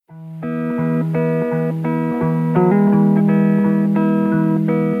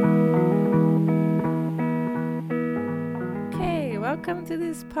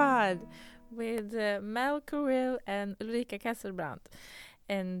Babies Pod with Mel Corill and Ulrika Kasselbrandt.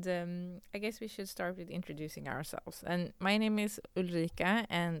 And I guess we should start with introducing ourselves. And my name is Ulrika,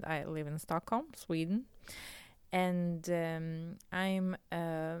 and I live in Stockholm, Sweden. And I'm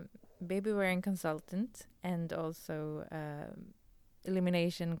a baby wearing consultant and also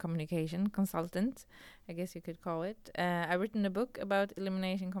elimination communication consultant, I guess you could call it. I've written a book about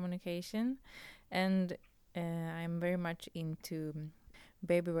elimination communication, and I'm very much into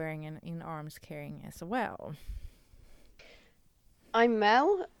baby wearing and in-arms carrying as well. I'm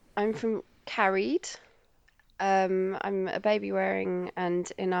Mel. I'm from Carried. I'm a baby wearing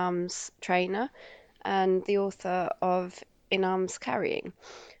and in-arms trainer and the author of In-Arms Carrying.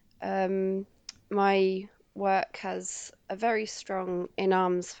 My work has a very strong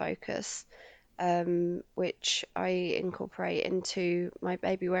in-arms focus, which I incorporate into my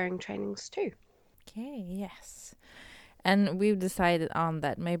baby wearing trainings too. Okay, yes. And we've decided on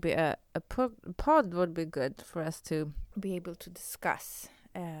that maybe a pod would be good for us to be able to discuss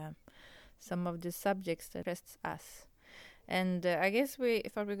some of the subjects that interest us. And I guess we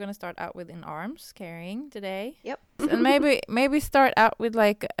thought we were going to start out with in-arms carrying today. Yep. And maybe start out with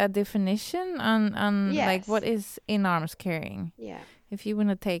like a definition on Yes. like what is in-arms carrying. Yeah. If you want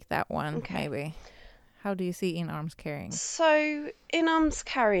to take that one, Okay. maybe. How do you see in-arms carrying? So, in-arms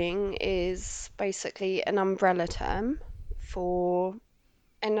carrying is basically an umbrella term for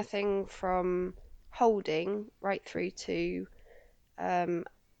anything from holding right through to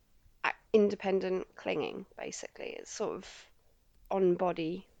independent clinging, basically. It's sort of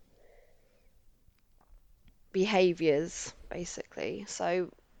on-body behaviors, basically. So,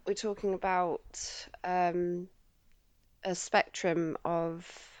 we're talking about a spectrum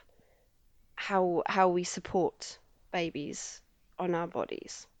of how we support babies on our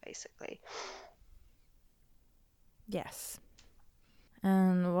bodies, basically. Yes.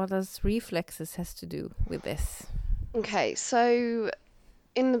 And what does reflexes has to do with this? Okay, so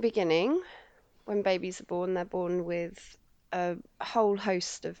in the beginning, when babies are born, they're born with a whole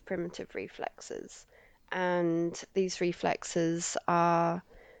host of primitive reflexes. And these reflexes are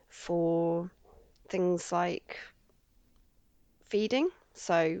for things like feeding.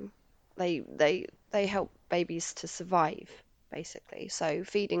 So they help babies to survive, basically. So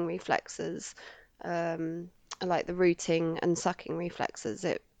feeding reflexes, like the rooting and sucking reflexes,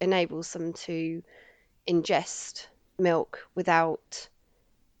 it enables them to ingest milk without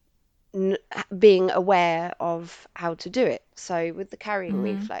being aware of how to do it. So with the carrying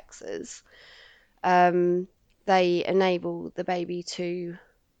reflexes, they enable the baby to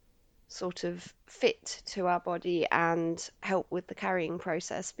sort of fit to our body and help with the carrying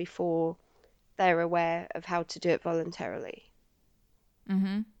process before they're aware of how to do it voluntarily.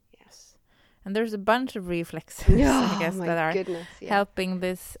 Mm-hmm. Yes. And there's a bunch of reflexes, Oh, I guess, my that are goodness, yeah. helping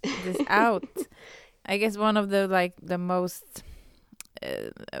this out. I guess one of the most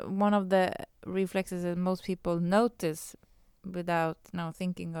one of the reflexes that most people notice without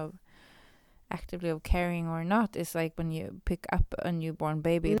thinking of actively of carrying or not is like when you pick up a newborn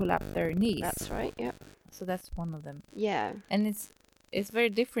baby, pull up their knees. That's right, yeah. So that's one of them. Yeah. And it's very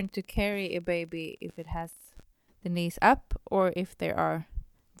different to carry a baby if it has the knees up or if they are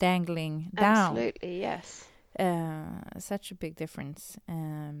dangling down. Absolutely, yes. Such a big difference.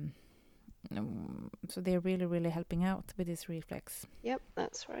 So they're really, really helping out with this reflex. Yep,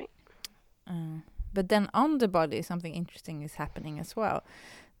 that's right. But then on the body, something interesting is happening as well.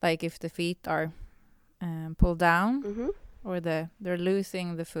 Like if the feet are pulled down or they're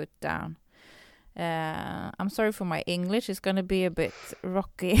losing the foot down. I'm sorry for my English. It's going to be a bit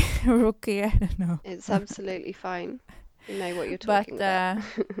rocky, I don't know. It's absolutely fine. You know what you're talking about.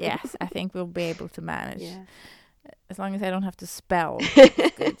 Yes, I think we'll be able to manage. Yeah. As long as I don't have to spell.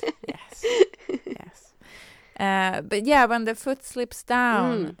 It's good. Yes. But yeah, when the foot slips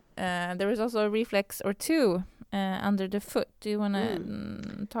down, there is also a reflex or two under the foot. Do you want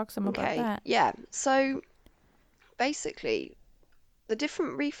to talk some about that? Yeah. So basically, the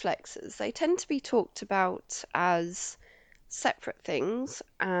different reflexes, they tend to be talked about as separate things,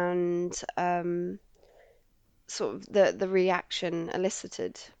 and sort of the reaction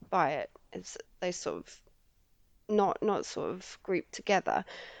elicited by it is they sort of not sort of grouped together.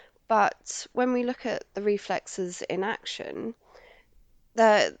 But when we look at the reflexes in action,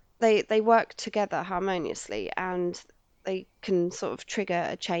 they work together harmoniously and they can sort of trigger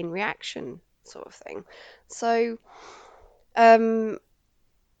a chain reaction sort of thing. So the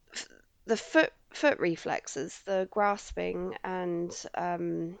foot reflexes, the grasping and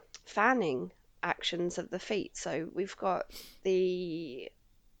fanning actions of the feet. So we've got the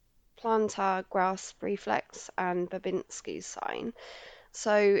plantar grasp reflex and Babinski's sign.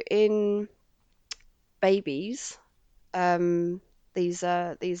 So in babies, these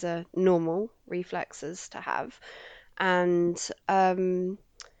are normal reflexes to have, and the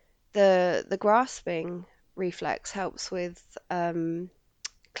grasping reflex helps with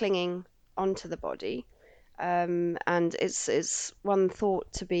clinging onto the body, and it's one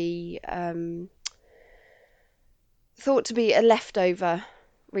thought to be a leftover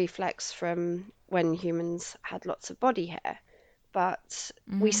reflex from when humans had lots of body hair, but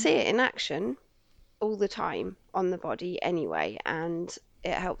we Mm-hmm. see it in action all the time on the body anyway, and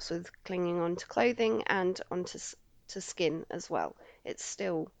it helps with clinging onto clothing and onto to skin as well. It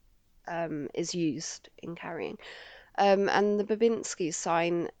still is used in carrying. And the Babinski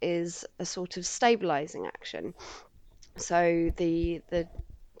sign is a sort of stabilizing action. So the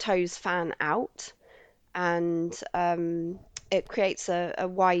toes fan out, and it creates a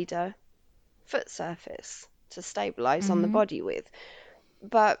wider foot surface to stabilize on the Mm-hmm. body with.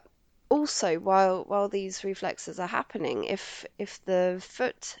 But also, while these reflexes are happening, if the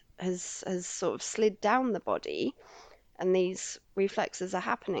foot has sort of slid down the body and these reflexes are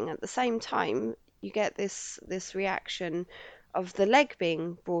happening at the same time, you get this reaction of the leg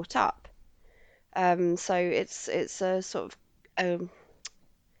being brought up. So it's a sort of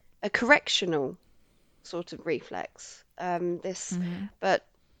a correctional sort of reflex. This, Mm-hmm. but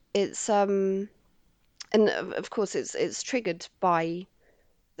it's and of course it's triggered by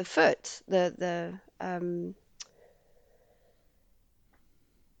the foot, the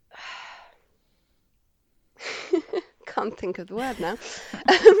can't think of the word now.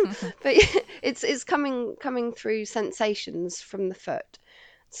 But it's coming through sensations from the foot.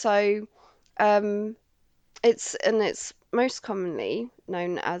 So um, it's most commonly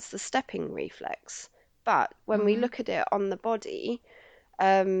known as the stepping reflex. But when we Mm-hmm. look at it on the body,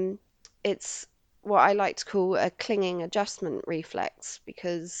 um, it's what I like to call a clinging adjustment reflex,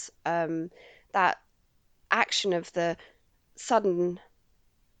 because that action of the sudden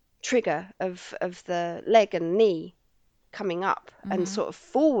trigger of the leg and knee coming up and Mm-hmm. sort of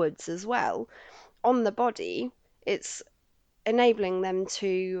forwards as well on the body, it's enabling them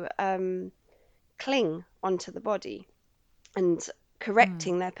to cling onto the body and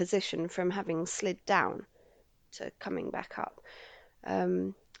correcting their position from having slid down to coming back up.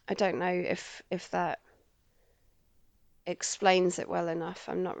 I don't know if that explains it well enough.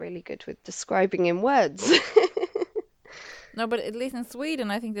 I'm not really good with describing in words. No, but at least in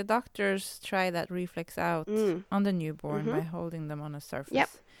Sweden, I think the doctors try that reflex out Mm. on the newborn Mhm. by holding them on a Yep.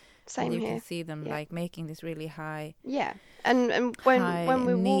 surface, and Same you can here. see them Yeah. like making this really high, Yeah. And when high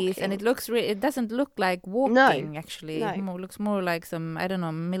we're knees, and walking, it doesn't look like no, walking. Actually, it no, looks more like some, I don't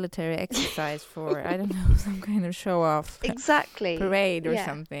know, military exercise for, I don't know, some kind of show off exactly. parade or Yeah.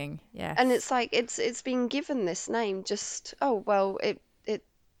 something. And Yes. it's like it's been given this name just, oh well, it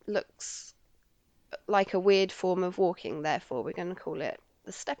looks like a weird form of walking, therefore we're going to call it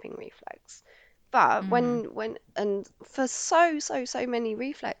the stepping reflex. But Mm. when and for so many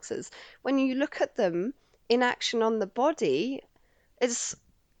reflexes, when you look at them in action on the body, it's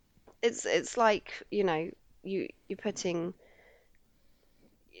it's like, you're putting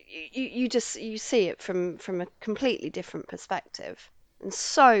you just you see it from a completely different perspective. And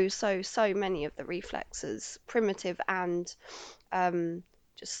so many of the reflexes, primitive and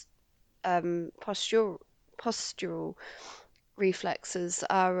just postural reflexes,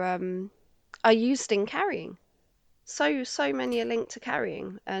 are used in carrying. So many are linked to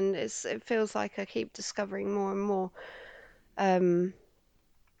carrying, and it feels like I keep discovering more and more um,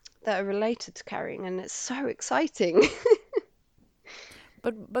 that are related to carrying, and it's so exciting.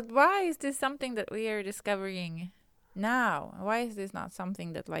 But why is this something that we are discovering now? Why is this not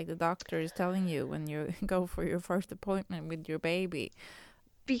something that like the doctor is telling you when you go for your first appointment with your baby?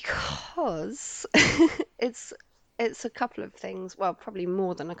 Because it's it's a couple of things, well, probably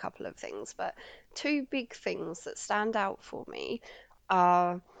more than a couple of things, but two big things that stand out for me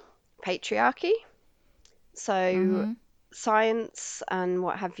are patriarchy. So Mm-hmm. science and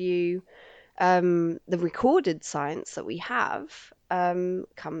what have you, the recorded science that we have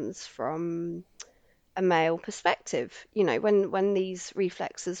comes from a male perspective. When these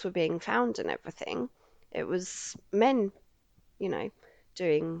reflexes were being found and everything, it was men, you know,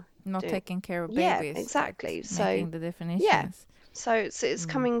 doing Not doing. taking care of Yeah, babies, that exactly. So making the yeah, definitions. so it's Mm.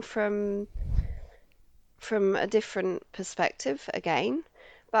 coming from a different perspective again,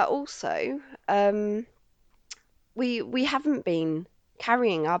 but also um, we haven't been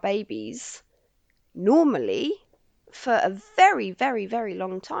carrying our babies normally for a very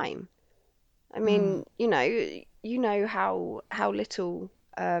long time. I Mm. mean, how little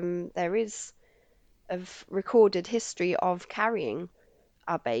there is of recorded history of carrying.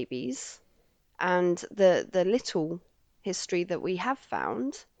 our babies, and the little history that we have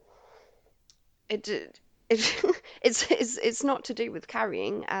found, it it's not to do with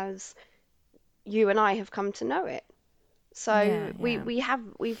carrying as you and I have come to know it. So Yeah.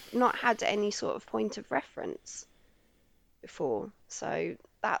 we've not had any sort of point of reference before. So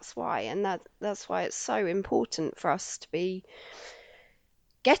that's why, and that's why it's so important for us to be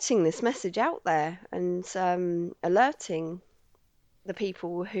getting this message out there and alerting the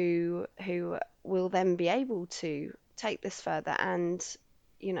people who will then be able to take this further and,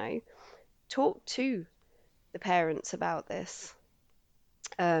 you know, talk to the parents about this.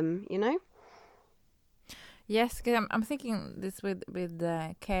 You know? Yes, 'cause I'm thinking this with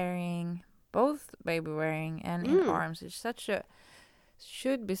carrying, both baby wearing and in arms. It's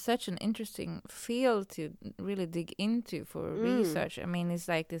should be such an interesting field to really dig into for research. I mean, it's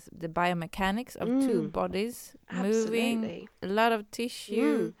like the biomechanics of two bodies moving, Absolutely. a lot of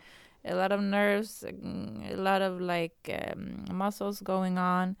tissue, a lot of nerves, a lot of muscles going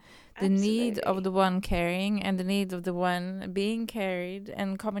on, the need of Absolutely. the one carrying and the need of the one being carried,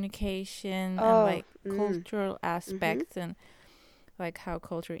 and communication and Oh, cultural aspects and like how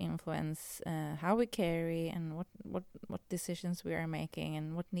culture influence how we carry and what decisions we are making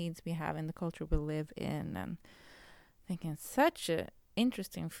and what needs we have in the culture we live in. And I think it's such a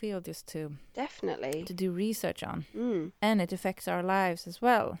interesting field just to definitely. do research on, and it affects our lives as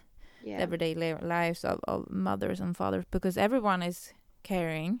well, the Yeah. everyday lives of mothers and fathers, because everyone is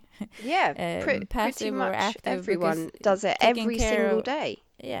caring, Yeah, pretty passive or much active, everyone because does it taking every care single of, day.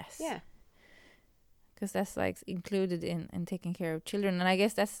 yes, Yeah. because that's like included in taking care of children. And I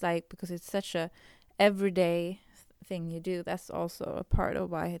guess that's like because it's such a everyday thing you do, that's also a part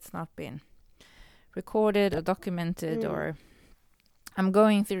of why it's not been recorded or documented. Or I'm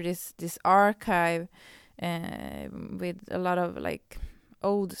going through this archive with a lot of like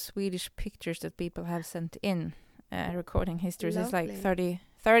old Swedish pictures that people have sent in, recording histories. It's like Lovely.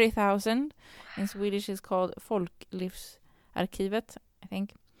 30,000 in Swedish. Is called Folklivsarkivet, I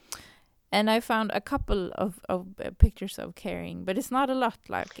think. And I found a couple of pictures of carrying, but it's not a lot.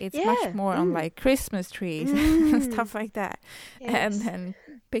 Like it's much more on like Christmas trees and stuff like that, and Yes. then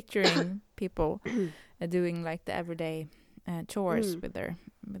picturing people doing like the everyday chores with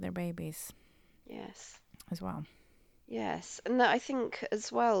their babies Yes. as well. Yes. And I think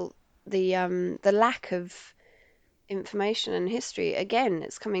as well the lack of information and history, again,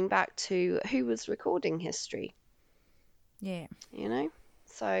 it's coming back to who was recording history, Yeah. you know?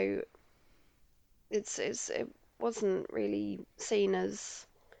 So it wasn't really seen as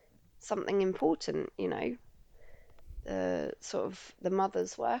something important, you know, the sort of the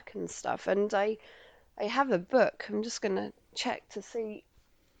mother's work and stuff. And I have a book. I'm just going to check to see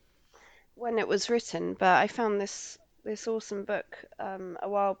when it was written, but I found this awesome book a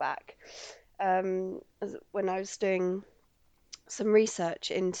while back when I was doing some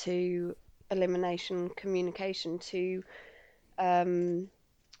research into elimination communication to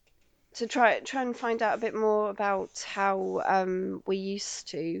try and find out a bit more about how we used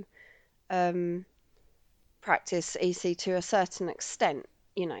to practice EC to a certain extent,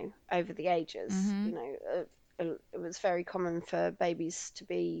 you know, over the ages. You know, it was very common for babies to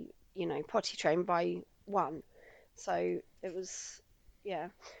be, you know, potty trained by one. So it was, yeah.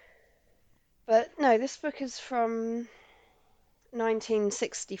 But no, this book is from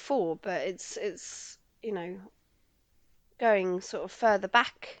 1964, but it's you know, going sort of further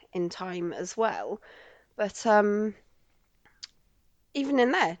back in time as well. But even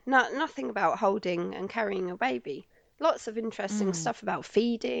in there, nothing about holding and carrying your baby. Lots of interesting stuff about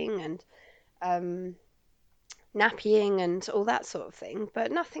feeding and nappying and all that sort of thing,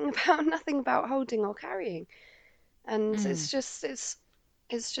 but nothing about holding or carrying. And it's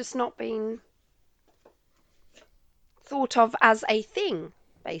just not been thought of as a thing,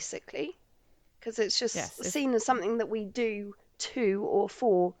 basically, because it's just seen as something that we do to or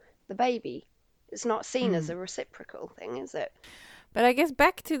for the baby. It's not seen as a reciprocal thing, is it? But I guess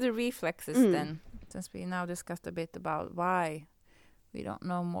back to the reflexes then, since we now discussed a bit about why we don't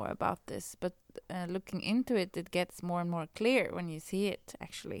know more about this. But looking into it, it gets more and more clear when you see it,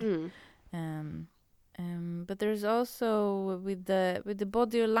 actually. But there's also with the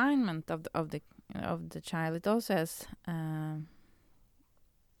body alignment of the child, it also has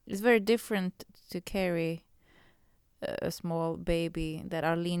it's very different to carry a small baby that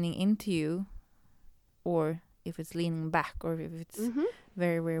are leaning into you, or if it's leaning back, or if it's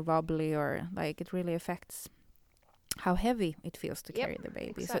very, very wobbly, or like it really affects how heavy it feels to carry the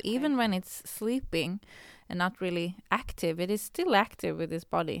baby. Exactly. So even when it's sleeping and not really active, it is still active with its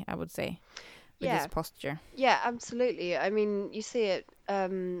body, I would say. with this Yeah, posture. yeah, absolutely. I mean, you see it.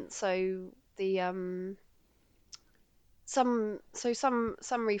 So the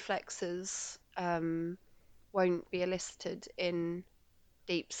some reflexes won't be elicited in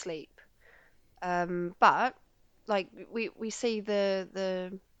deep sleep. But like we see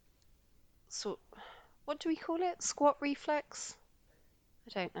the sort, what do we call it? Squat reflex?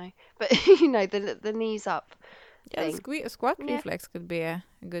 I don't know, but you know, the knees up Yeah, the thing. squat Yeah, reflex could be a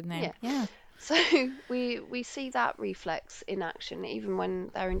good name. yeah. Yeah. So we see that reflex in action even when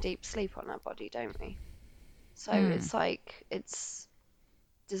they're in deep sleep on our body, don't we? So Mm. it's like it's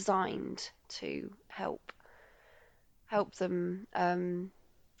designed to help them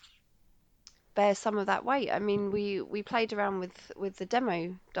bear some of that weight. I mean, we played around with the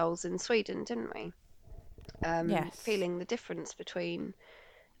demo dolls in Sweden, didn't we? Yes. Feeling the difference between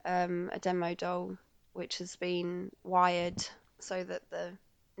a demo doll which has been wired so that the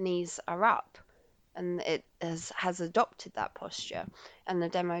knees are up and it has adopted that posture, and the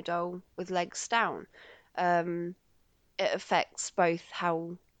demo doll with legs down. Um, it affects both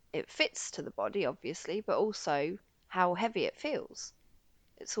how it fits to the body, obviously, but also how heavy it feels.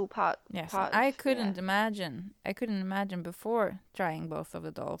 It's all Yes, and part of, yeah. I couldn't imagine before trying both of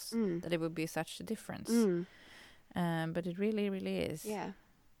the dolls Mm, that it would be such a difference. mm, But it really, really is. yeah.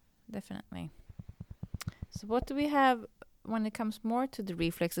 Definitely. So what do we have when it comes more to the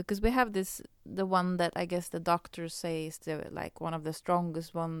reflexes? Because we have the one that I guess the doctors say is like one of the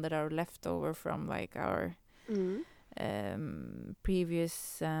strongest one that are left over from like our Mm,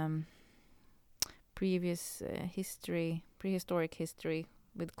 previous prehistoric history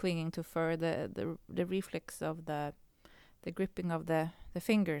with clinging to fur, the reflex of the gripping of the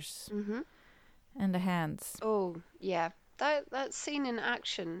fingers mm-hmm. and the hands. Oh, yeah. That's seen in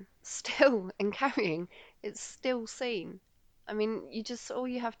action still in carrying. It's still seen. I mean, all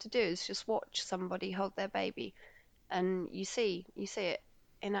you have to do is just watch somebody hold their baby and you see it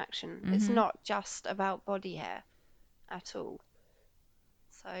in action. It's Mm-hmm. not just about body hair at all.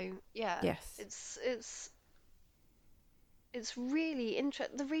 So, yeah, Yes. it's really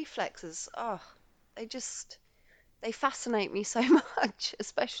interesting. The reflexes, oh, they just they fascinate me so much,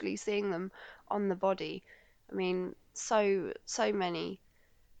 especially seeing them on the body. I mean, so many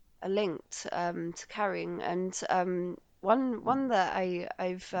are linked to carrying, and one that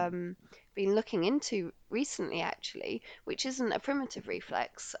I've been looking into recently, actually, which isn't a primitive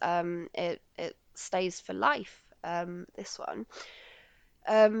reflex. It stays for life. This one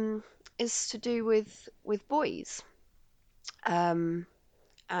is to do with boys, um,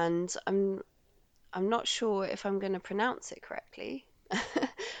 and I'm not sure if I'm going to pronounce it correctly,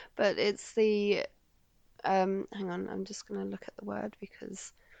 but it's the hang on, I'm just going to look at the word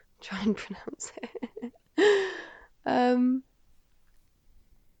because I'm trying to pronounce it.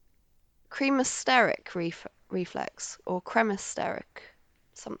 Cremasteric reflex or cremasteric,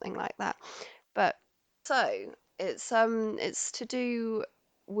 something like that. But so it's to do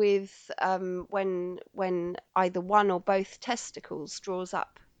with when either one or both testicles draws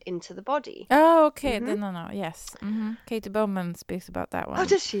up into the body. Oh, okay. Hmm. Then no. Yes. Mm-hmm. Katie Bowman speaks about that Oh, one.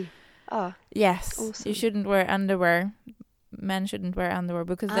 does she? Oh, Yes. awesome. You shouldn't wear underwear. Men shouldn't wear underwear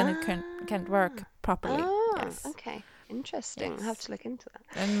because then it can't work properly. Yes. Okay. Interesting. I'll have Yes. to look into that.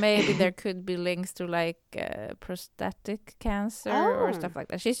 And maybe there could be links to like prostatic cancer or stuff like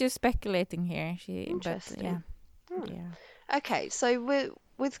that. She's just speculating here. Interesting. But Hmm. yeah. Okay, so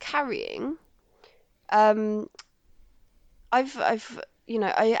with carrying, um, I've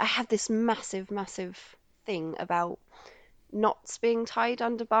I have this massive thing about knots being tied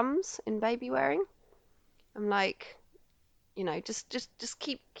under bums in baby wearing. I'm like, just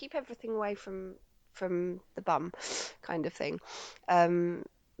keep everything away from the bum, kind of thing,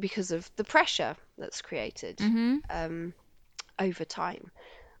 because of the pressure that's created Mm-hmm. over time.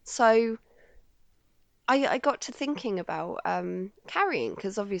 So I got to thinking about carrying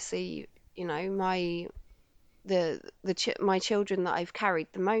because obviously, my children that I've carried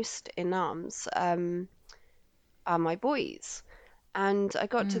the most in arms are my boys, and I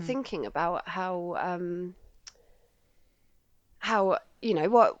got to thinking about how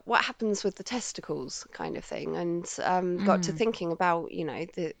what happens with the testicles kind of thing, and got to thinking about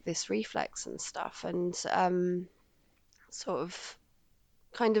this reflex and stuff, and sort of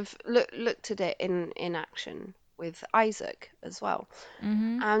kind of looked at it in action with Isaac as well,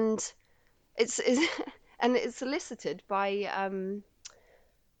 Mm-hmm. and it's and it's elicited by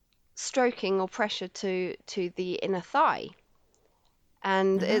stroking or pressure to the inner thigh,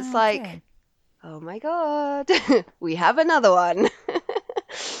 and it's Ah, like, okay. oh my god, we have another one.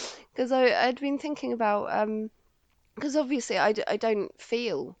 Because I'd been thinking about because obviously I don't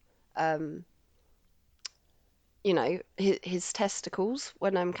feel his testicles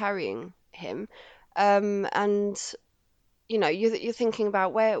when I'm carrying him. And you're thinking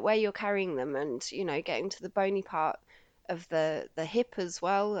about where you're carrying them, and getting to the bony part of the hip as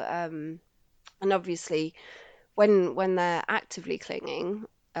well. And obviously, when they're actively clinging,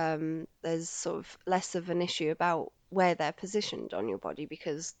 there's sort of less of an issue about where they're positioned on your body,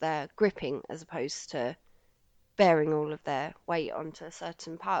 because they're gripping as opposed to bearing all of their weight onto a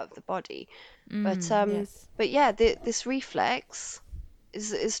certain part of the body. But Yes. but yeah, this reflex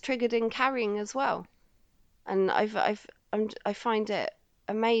is triggered in carrying as well, and I find it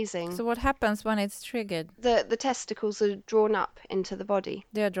amazing. So what happens when it's triggered? The testicles are drawn up into the body.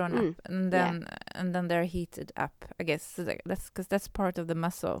 They're drawn up, and yeah. then they're heated up. I guess so that's because that's part of the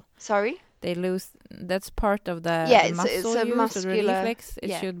muscle. Sorry? They lose. That's part of the Yeah, the it's muscle a use, muscular. the reflex. It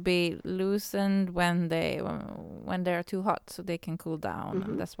Yeah. should be loosened when they're too hot, so they can cool down,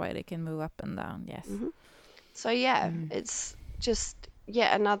 and that's why they can move up and down. Yes. So yeah, it's just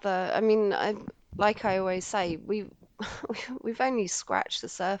yet another. I mean, like I always say, we've only scratched the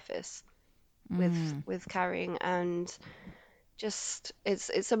surface with carrying, and just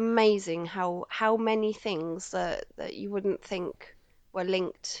it's amazing how many things that you wouldn't think were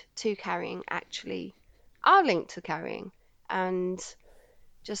linked to carrying actually are linked to carrying, and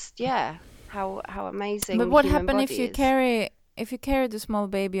just how amazing. But what human happens body if you carry the small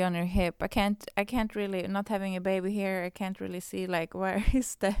baby on your hip? I can't really, not having a baby here, I can't really see like where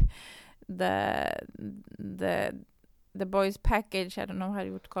is the the boy's package. I don't know how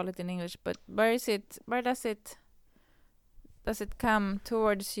you would call it in English, but where does it come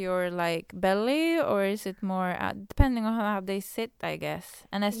towards your like belly, or is it more depending on how they sit, I guess?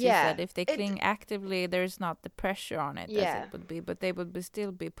 And as you said, if they cling actively, there's not the pressure on it as it would be, but they would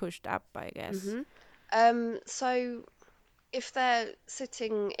still be pushed up, I guess. So if they're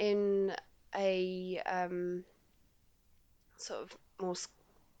sitting in a sort of more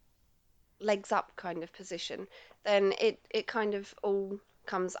legs up kind of position, then it kind of all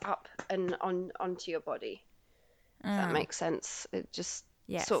comes up and onto your body. If that makes sense. It just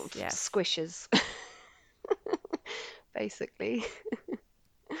sort of squishes, basically.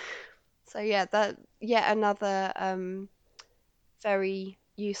 So yeah, that yet another very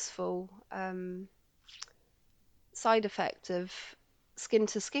useful side effect of skin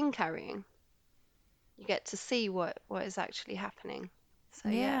to skin carrying. You get to see what is actually happening. So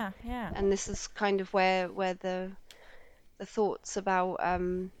yeah. And this is kind of where the thoughts about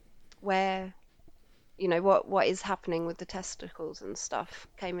where what is happening with the testicles and stuff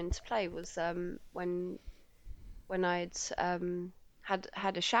came into play, was when I'd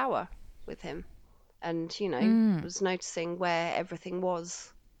had a shower with him, and was noticing where everything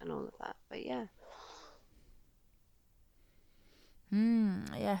was and all of that. But yeah.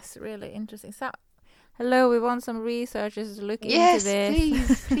 Yes, really interesting. So, hello, we want some researchers to look into this.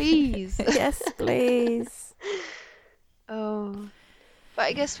 Yes, please. Yes, please. Oh, but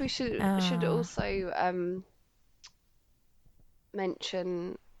I guess we should also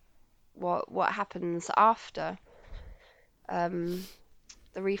mention what happens after the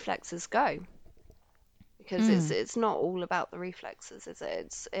reflexes go, because it's not all about the reflexes, is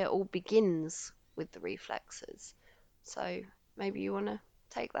it? It all begins with the reflexes. So maybe you want to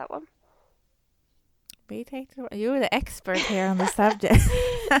take that one. You're the expert here on the subject.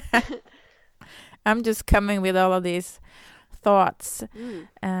 I'm just coming with all of these thoughts.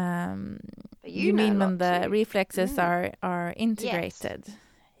 But you mean when the reflexes are integrated?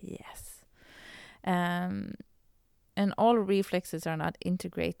 Yes. And all reflexes are not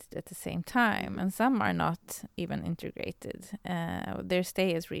integrated at the same time, and some are not even integrated. They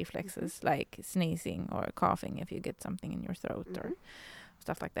stay as reflexes, like sneezing or coughing if you get something in your throat or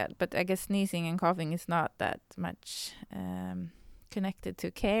stuff like that. But I guess sneezing and coughing is not that much connected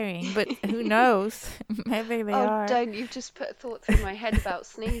to carrying, but who knows? Maybe they are. Don't, you've just put a thought through my head about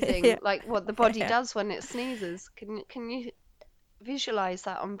sneezing, like what the body does when it sneezes. Can you visualize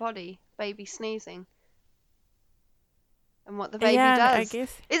that on body, baby sneezing? And what the baby does. I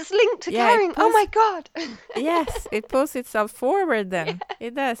guess. It's linked to carrying. Oh my God. Yes, it pulls itself forward then. Yeah.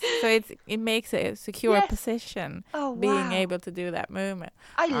 It does. So it makes a secure position, being able to do that movement.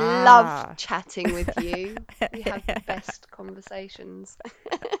 I love chatting with you. We have the best conversations.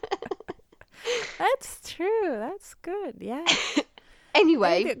 That's true. That's good. Yeah.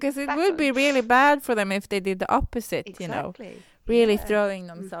 Anyway. Because it would be really bad for them if they did the opposite, Exactly. Really throwing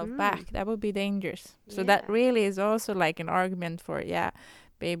themselves back. That would be dangerous. So that really is also like an argument for,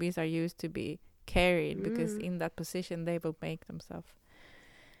 babies are used to be carried, because in that position they will make themselves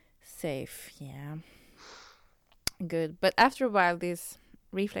safe. Yeah. Good. But after a while, these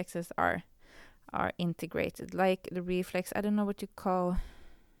reflexes are are integrated, like the reflex. I don't know what you call.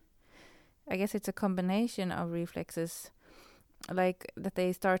 I guess it's a combination of reflexes, like that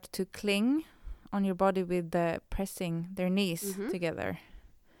they start to cling on your body with pressing their knees Mhm. together.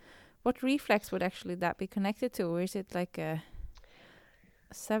 What reflex would actually that be connected to, or is it like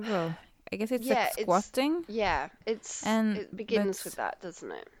several? I guess it's Yeah, like squatting, it begins with but that,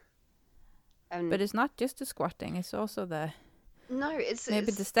 doesn't it? but it's not just the squatting. It's also No,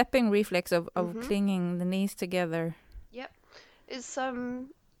 maybe the it's stepping reflex of mhm. clinging the knees together. Yep. It's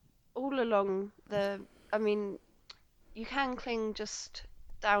all along I mean, you can cling just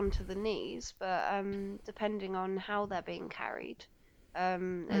down to the knees, but depending on how they're being carried,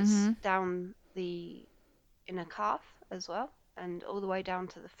 it's Mm-hmm. down the inner calf as well, and all the way down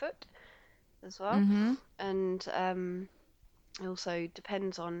to the foot as well. Mm-hmm. And it also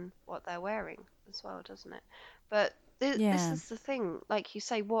depends on what they're wearing as well, doesn't it? But this Yeah. is the thing, like you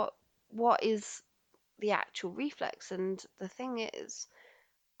say, what is the actual reflex? And the thing is,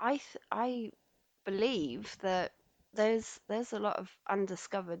 I believe that there's a lot of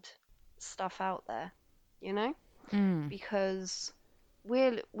undiscovered stuff out there, you know, Mm. because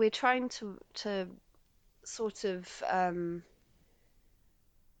we're trying to sort of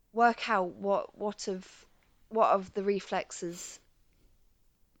work out what of the reflexes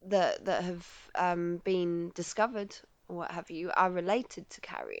that have been discovered or what have you are related to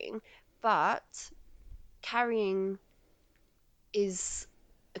carrying, but carrying is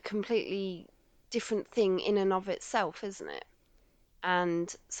a completely different thing in and of itself, isn't it?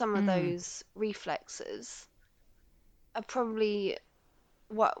 And some of Mm. those reflexes are probably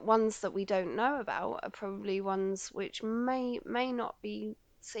what ones that we don't know about are probably ones which may not be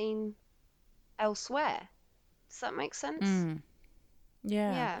seen elsewhere. Does that make sense? Mm.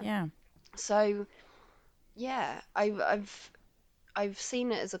 Yeah. Yeah. Yeah. So yeah, I've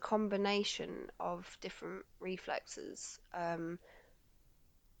seen it as a combination of different reflexes.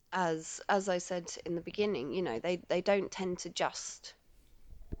 As I said in the beginning, you know, they don't tend to just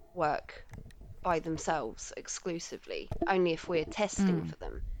work by themselves exclusively, only if we're testing Mm. for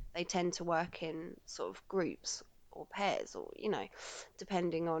them. They tend to work in sort of groups or pairs or, you know,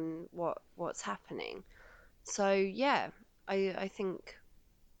 depending on what's happening. So yeah, I think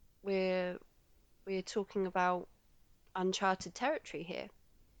we're we're talking about uncharted territory here,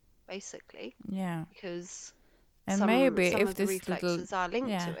 basically, Yeah. because And maybe some if of the this little, reflexes are linked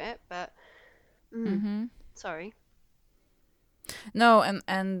to yeah. it, but mm, Mm-hmm. sorry. No,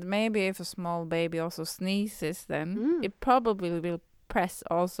 and maybe if a small baby also sneezes, then Mm, it probably will press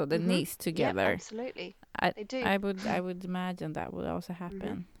also the mm-hmm. knees Yep, together. absolutely. I They do. I would imagine that would also Hmm.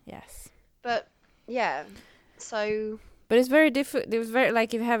 happen. Yes. But yeah, so But it's very difficult. It was very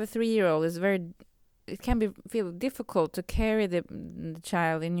like if you have a 3-year-old, it's very. It can be feel difficult to carry the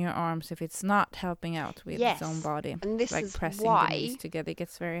child in your arms if it's not helping out with its own yes, body, and this like is pressing the knees why, together. It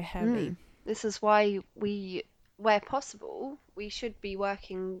gets very heavy. mm, this is why where possible, we should be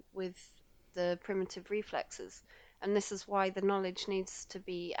working with the primitive reflexes. And this is why the knowledge needs to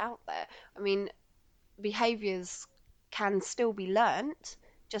be out there. I mean, behaviors can still be learnt,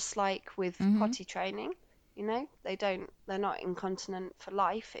 just like with Mhm. potty training. You know, they're not incontinent for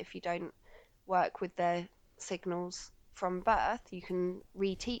life if you don't work with their signals from birth. You can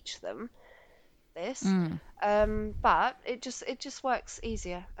reteach them this, Mm. but it just works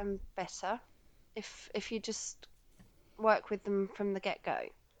easier and better if you just work with them from the get go.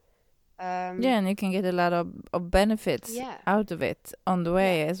 Yeah, and you can get a lot of benefits Yeah, out of it on the yeah,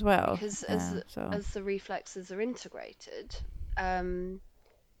 way as well. because So. as the reflexes are integrated, um,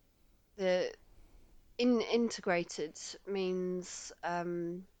 the integrated means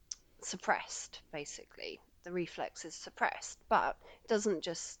suppressed, basically. The reflex is suppressed, but it doesn't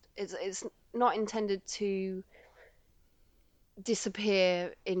just, it's not intended to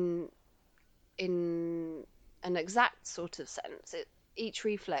disappear in an exact sort of sense. Each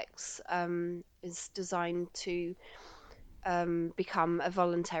reflex is designed to become a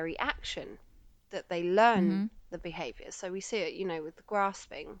voluntary action, that they learn Mhm. the behavior. So we see it, you know, with the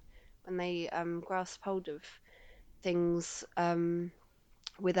grasping, when they grasp hold of things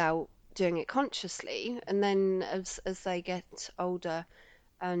without doing it consciously, and then as they get older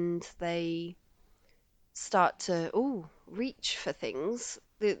and they start to reach for things,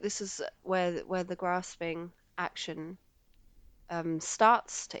 this is where the grasping action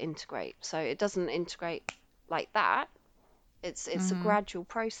starts to integrate. So it doesn't integrate like that. It's a Mhm. gradual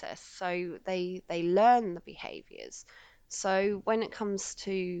process. So they learn the behaviors. So when it comes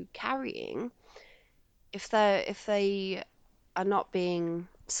to carrying, if they are not being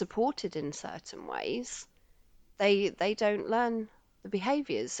supported in certain ways, they don't learn the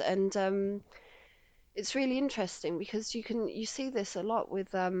behaviors. And it's really interesting because you see this a lot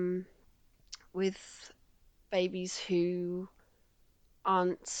with babies who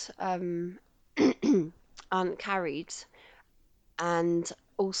aren't aren't carried and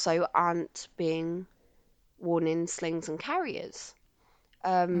also aren't being worn in slings and carriers,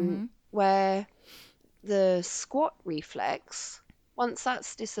 where the squat reflex, once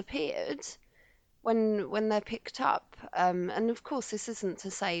that's disappeared, when they're picked up, and of course this isn't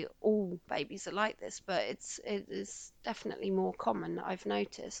to say all babies are like this, but it is definitely more common, I've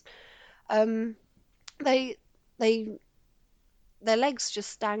noticed. They they their legs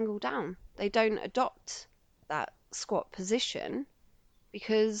just dangle down. They don't adopt that squat position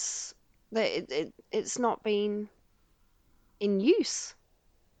because it's not been in use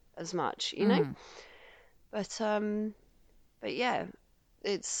as much, you know. But yeah,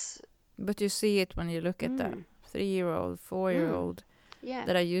 it's But you see it when you look at the 3-year-old, 4-year-old yeah.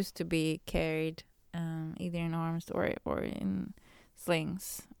 that are used to be carried either in arms or in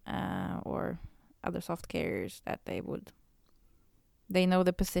slings or other soft carriers, that they know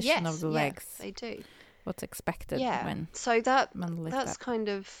the position of the legs. They do. What's expected when so that's up. kind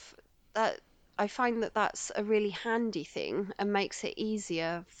of that. I find that that's a really handy thing and makes it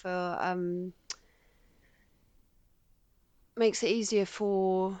easier for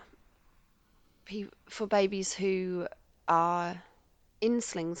babies who are in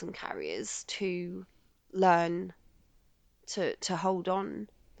slings and carriers to learn to hold on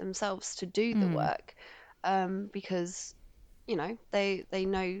themselves to do the work, because you know they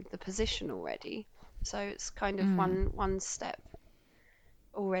know the position already, so it's kind of one step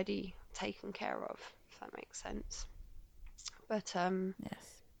already taken care of, if that makes sense. But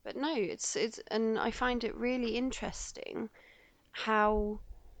Yes. but no, it's and I find it really interesting how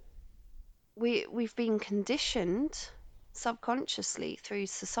we've been conditioned subconsciously through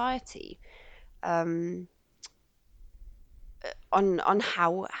society on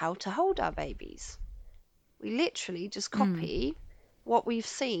how to hold our babies. We literally just copy what we've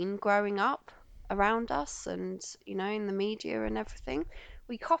seen growing up around us and, you know, in the media and everything.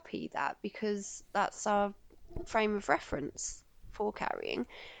 We copy that because that's our frame of reference for carrying.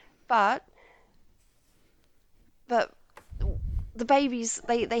 But the babies,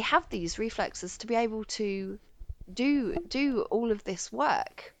 they have these reflexes to be able to do all of this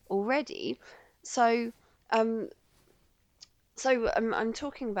work already. So I'm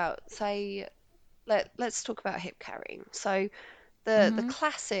talking about, say, let's talk about hip carrying. So the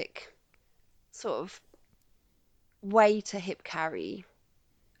classic sort of way to hip carry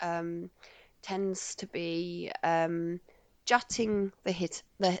tends to be jutting the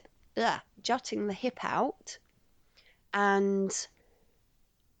hip out and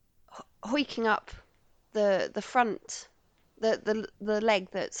hoiking up the front, the leg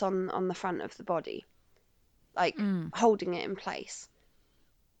that's on the front of the body, like holding it in place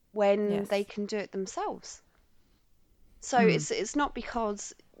when they can do it themselves. So it's not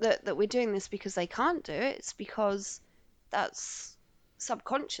because that we're doing this because they can't do it. It's because that's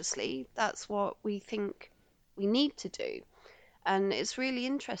subconsciously that's what we think we need to do. And it's really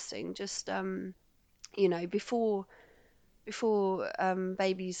interesting, just you know, before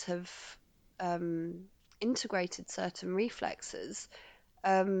babies have integrated certain reflexes,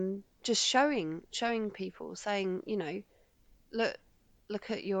 just showing people, saying, you know,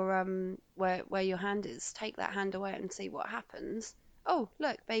 look at your where your hand is, take that hand away and see what happens. Oh,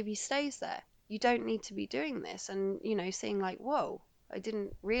 look, baby stays there. You don't need to be doing this. And, you know, seeing like, whoa, I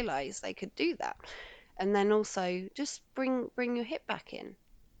didn't realize they could do that. And then also just bring your hip back in.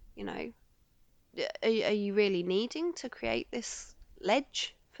 You know, are you really needing to create this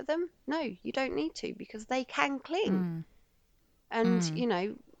ledge for them? No, you don't need to, because they can cling. And you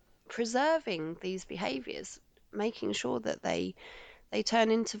know, preserving these behaviors, making sure that they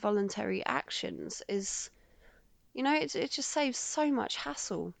turn into voluntary actions is, you know, it just saves so much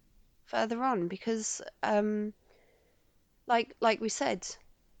hassle further on, because like we said,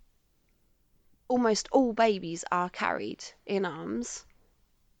 almost all babies are carried in arms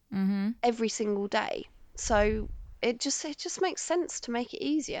every single day. So it just makes sense to make it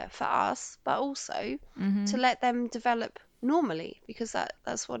easier for us, but also to let them develop normally, because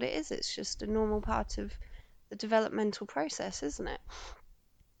that's what it is. It's just a normal part of the developmental process, isn't it?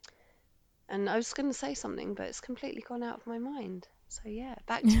 And I was going to say something, but it's completely gone out of my mind. So yeah,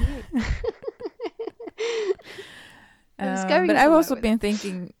 back to you. But I've also been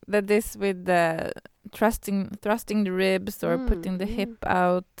thinking that this with the thrusting the ribs or putting the hip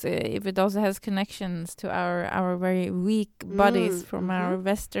out, if it also has connections to our very weak bodies from our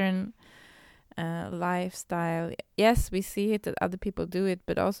Western lifestyle. Yes, we see it that other people do it,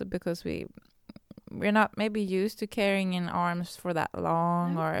 but also because we're not maybe used to carrying in arms for that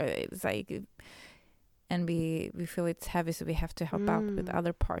long, or it's like, and we feel it's heavy, so we have to help out with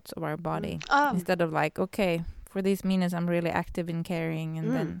other parts of our body instead of like, okay, for these minutes I'm really active in carrying,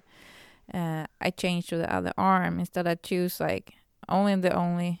 and then I change to the other arm. Instead I choose like only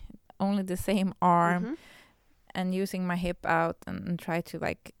the same arm, and using my hip out, and try to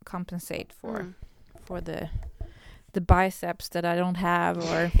like compensate for the biceps that I don't have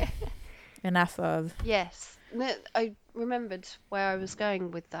or enough of. Yes. I remembered where I was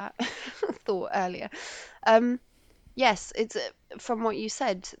going with that thought earlier. Yes, it's from what you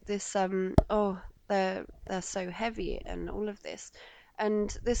said, this they're so heavy and all of this.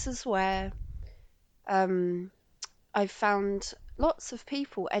 And this is where I've found lots of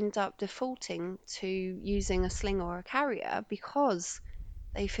people end up defaulting to using a sling or a carrier because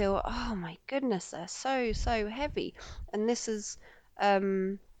they feel, oh my goodness, they're so heavy. And this is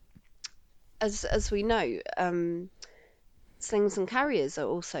as we know, slings and carriers are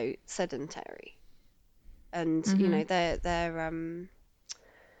also sedentary, and you know they're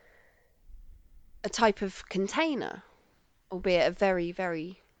a type of container, albeit a very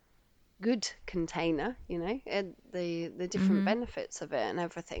very good container. You know, and the different benefits of it and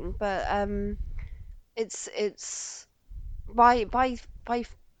everything. But it's by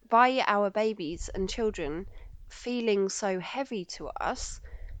our babies and children feeling so heavy to us,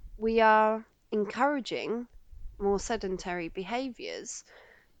 we are encouraging more sedentary behaviors,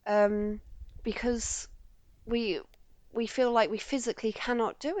 because we feel like we physically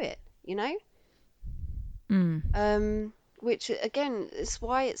cannot do it, you know? Which again is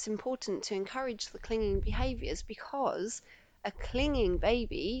why it's important to encourage the clinging behaviors, because a clinging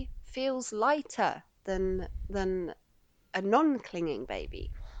baby feels lighter than a non-clinging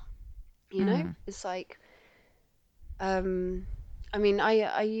baby. You know, it's like I mean,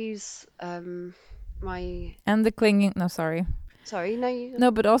 I use my and the clinging. No, sorry. Sorry, no. You...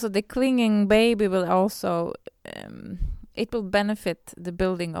 No, but also the clinging baby will also it will benefit the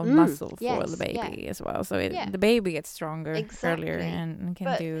building of muscle for the baby as well. So the baby gets stronger earlier and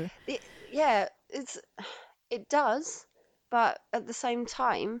can do. It does, but at the same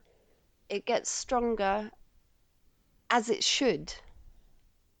time, it gets stronger as it should.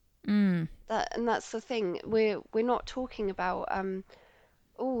 That's the thing. We're not talking about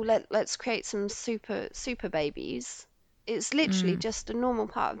let's create some super babies. It's literally just a normal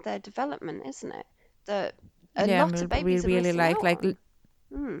part of their development, isn't it? That a lot of babies we really are missing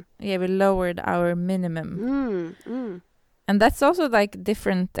out. We lowered our minimum. And that's also like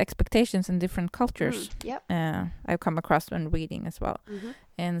different expectations in different cultures. I've come across when reading as well.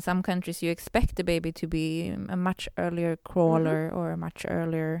 In some countries, you expect the baby to be a much earlier crawler or a much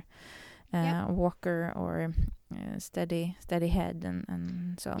earlier walker or steady head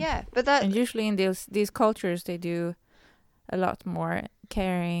and so on. Yeah, but that... And usually in these cultures, they do a lot more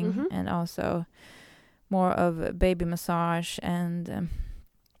caring and also more of baby massage and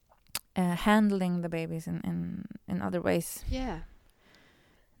handling the babies in other ways. Yeah.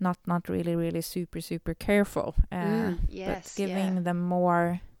 Not really super careful. But giving them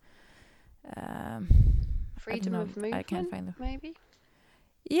more freedom of movement. I can't find them. Maybe.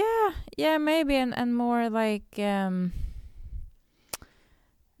 Yeah, maybe and more like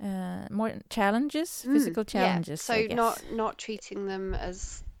more challenges, physical challenges. So not treating them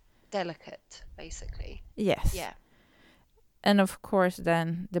as delicate, basically. Yes. Yeah. And of course,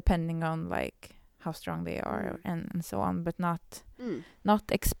 then depending on like how strong they are and so on, but not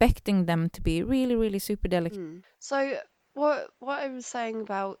expecting them to be really super delicate. So what I was saying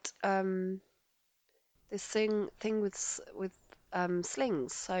about this thing with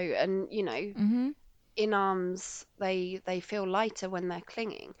slings. So, and you know, in arms they feel lighter when they're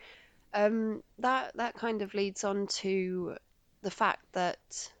clinging. That kind of leads on to the fact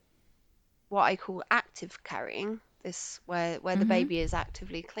that what I call active carrying, this where the baby is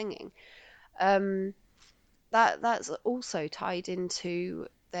actively clinging, that's also tied into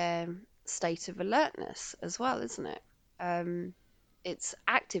their state of alertness as well, isn't it? It's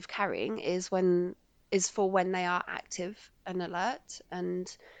active carrying is for when they are active and alert,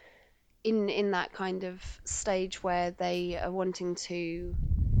 and in that kind of stage where they are wanting to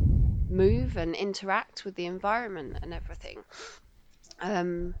move and interact with the environment and everything.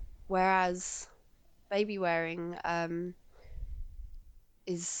 Whereas baby wearing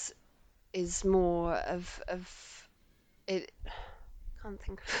is more of it. Can't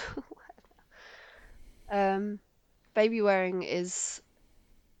think of a word. Baby wearing is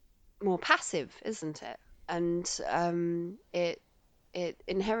more passive, isn't it? And it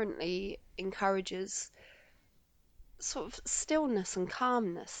inherently encourages sort of stillness and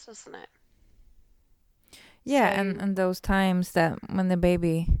calmness, doesn't it? Yeah, So, and those times that when the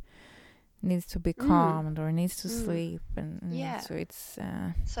baby needs to be calmed or needs to mm, sleep, and yeah. so it's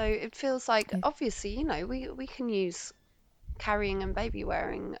So it feels like, it, obviously, we can use carrying and baby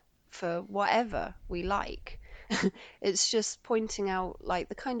wearing for whatever we like. It's just pointing out like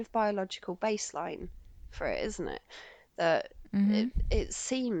the kind of biological baseline for it, isn't it? That mm-hmm, it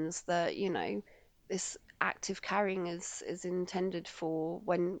seems that, this active carrying is intended for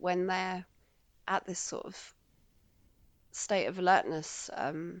when they're at this sort of state of alertness,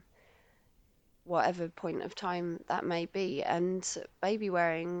 whatever point of time that may be. And baby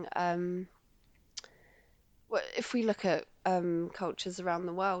wearing, if we look at cultures around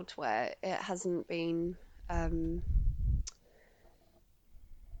the world um, where it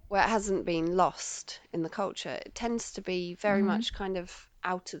hasn't been lost in the culture, it tends to be very mm-hmm, much kind of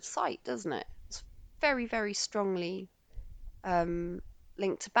out of sight, doesn't it? It's very, very strongly um,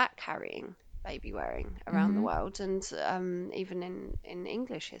 linked to back carrying, baby wearing around the mm-hmm. world, and even in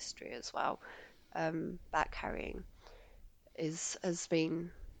English history as well. Back carrying has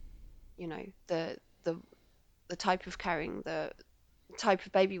been, the the the type of carrying, the type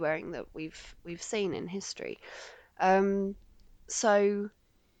of baby wearing that we've seen in history. Um, so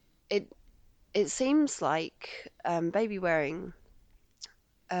it it seems like baby wearing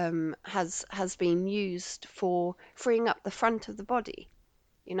has been used for freeing up the front of the body,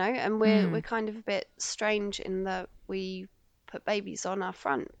 and we're Mm. kind of a bit strange in that we put babies on our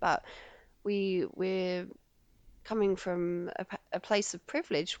front, but we're coming from a place of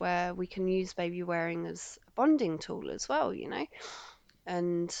privilege where we can use baby wearing as a bonding tool as well,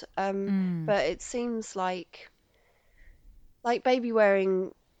 and Mm. but it seems like baby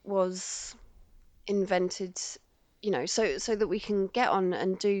wearing was invented, so that we can get on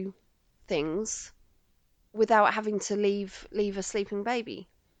and do things without having to leave a sleeping baby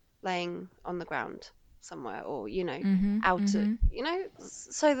laying on the ground somewhere, or Mm-hmm, out, mm-hmm.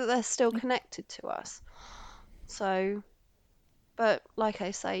 so that they're still connected to us. So, but like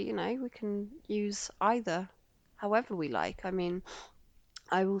I say, we can use either however we like. I mean,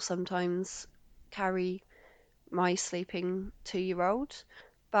 I will sometimes carry my sleeping 2-year-old,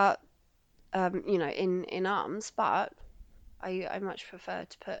 but in arms, but I much prefer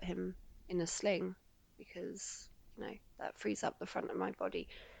to put him in a sling because that frees up the front of my body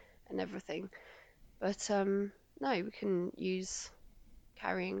and everything. But no, we can use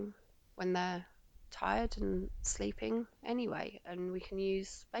carrying when they're tired and sleeping anyway, and we can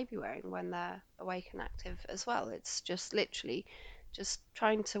use baby wearing when they're awake and active as well. It's just literally just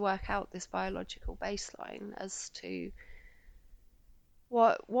trying to work out this biological baseline as to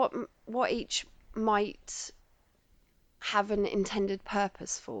what each might have an intended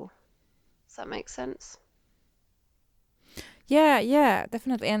purpose for. Does that make sense? Yeah, yeah,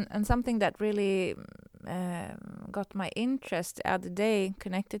 definitely. And something that really got my interest the other day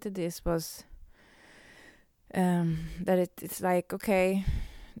connected to this was that it's like, okay,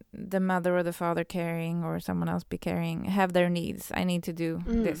 the mother or the father carrying or someone else be carrying have their needs. I need to do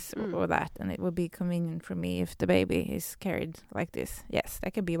this or that, and it would be convenient for me if the baby is carried like this. Yes,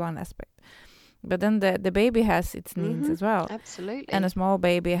 that could be one aspect. But then the baby has its needs as well. Absolutely. And a small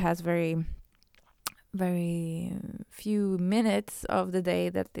baby has very few minutes of the day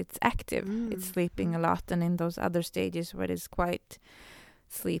that it's active. It's sleeping a lot, and in those other stages where it's quite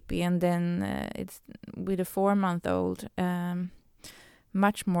sleepy, and then it's with a 4-month-old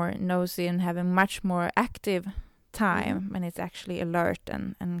much more nosy and having much more active time when it's actually alert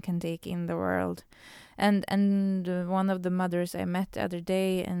and can take in the world. And one of the mothers I met the other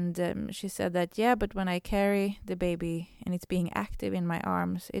day, and she said that, yeah, but when I carry the baby and it's being active in my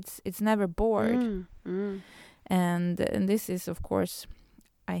arms, it's never bored. And this is, of course,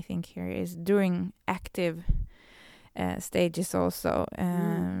 I think here is during active stages also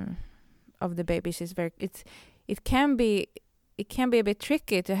of the baby. It can be a bit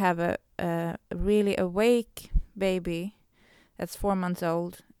tricky to have a really awake baby that's 4 months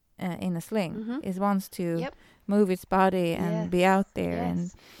old in a sling. It wants to move its body and be out there.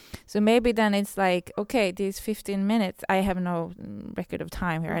 And so maybe then it's like, okay, these 15 minutes, I have no record of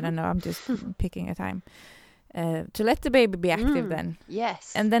time here. I don't know. I'm just picking a time. To let the baby be active then.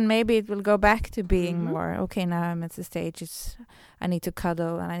 Yes. And then maybe it will go back to being more, okay, now I'm at the stage, I need to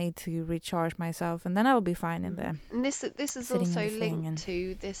cuddle and I need to recharge myself, and then I'll be fine in the And this is also linked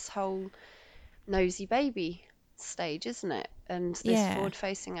to this whole nosy baby stage, isn't it? And this forward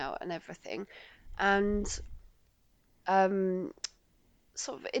facing out and everything. And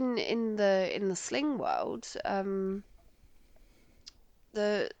sort of in the sling world,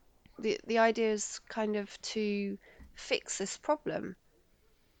 the idea is kind of to fix this problem,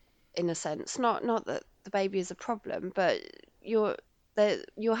 in a sense. Not that the baby is a problem, but you're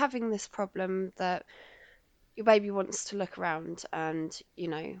having this problem that your baby wants to look around, and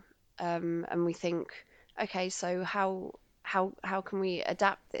and we think, okay, so how can we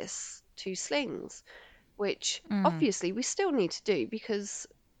adapt this to slings, which Mm. obviously we still need to do, because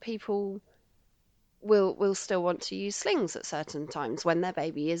people will still want to use slings at certain times when their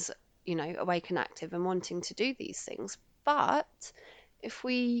baby is awake and active and wanting to do these things. But if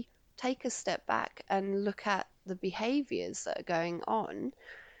we take a step back and look at the behaviors that are going on,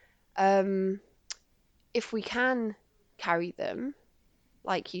 if we can carry them,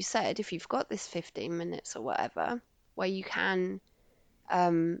 like you said, if you've got this 15 minutes or whatever, where you can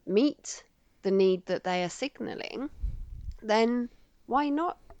meet the need that they are signaling, then why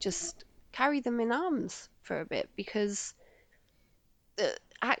not just carry them in arms for a bit? Because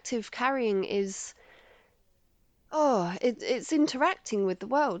active carrying is, it's interacting with the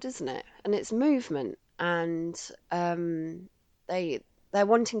world, isn't it? And it's movement, and they they're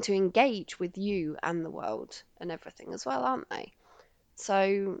wanting to engage with you and the world and everything as well, aren't they?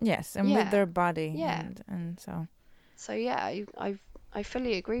 So Yes, and with yeah, their body, yeah. and so. So yeah, I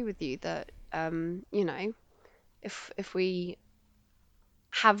fully agree with you that if we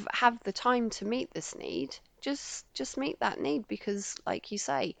have the time to meet this need, just meet that need, because like you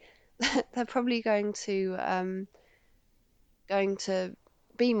say, they're probably going to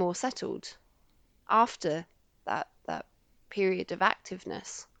be more settled after that period of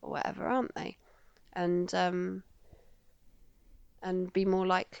activeness or whatever, aren't they? And be more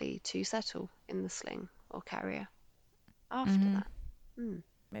likely to settle in the sling or carrier after Mm-hmm. that. Mm.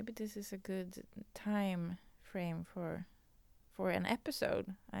 Maybe this is a good time frame for an episode,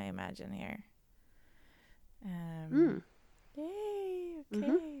 I imagine here. Mm. Yay!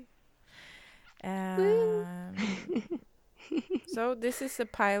 Mhm. Okay. So this is a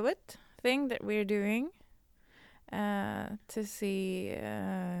pilot thing that we're doing to see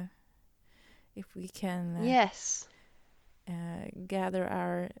if we can Yes. gather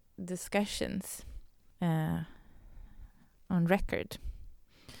our discussions on record,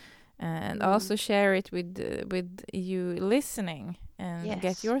 and also share it with you listening, and get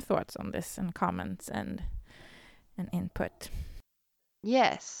Yes. your thoughts on this, and comments, and input.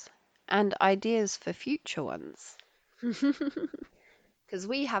 Yes. And ideas for future ones. Because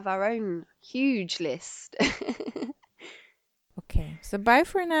we have our own huge list. Okay, so bye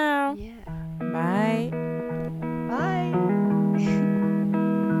for now. Yeah. Bye.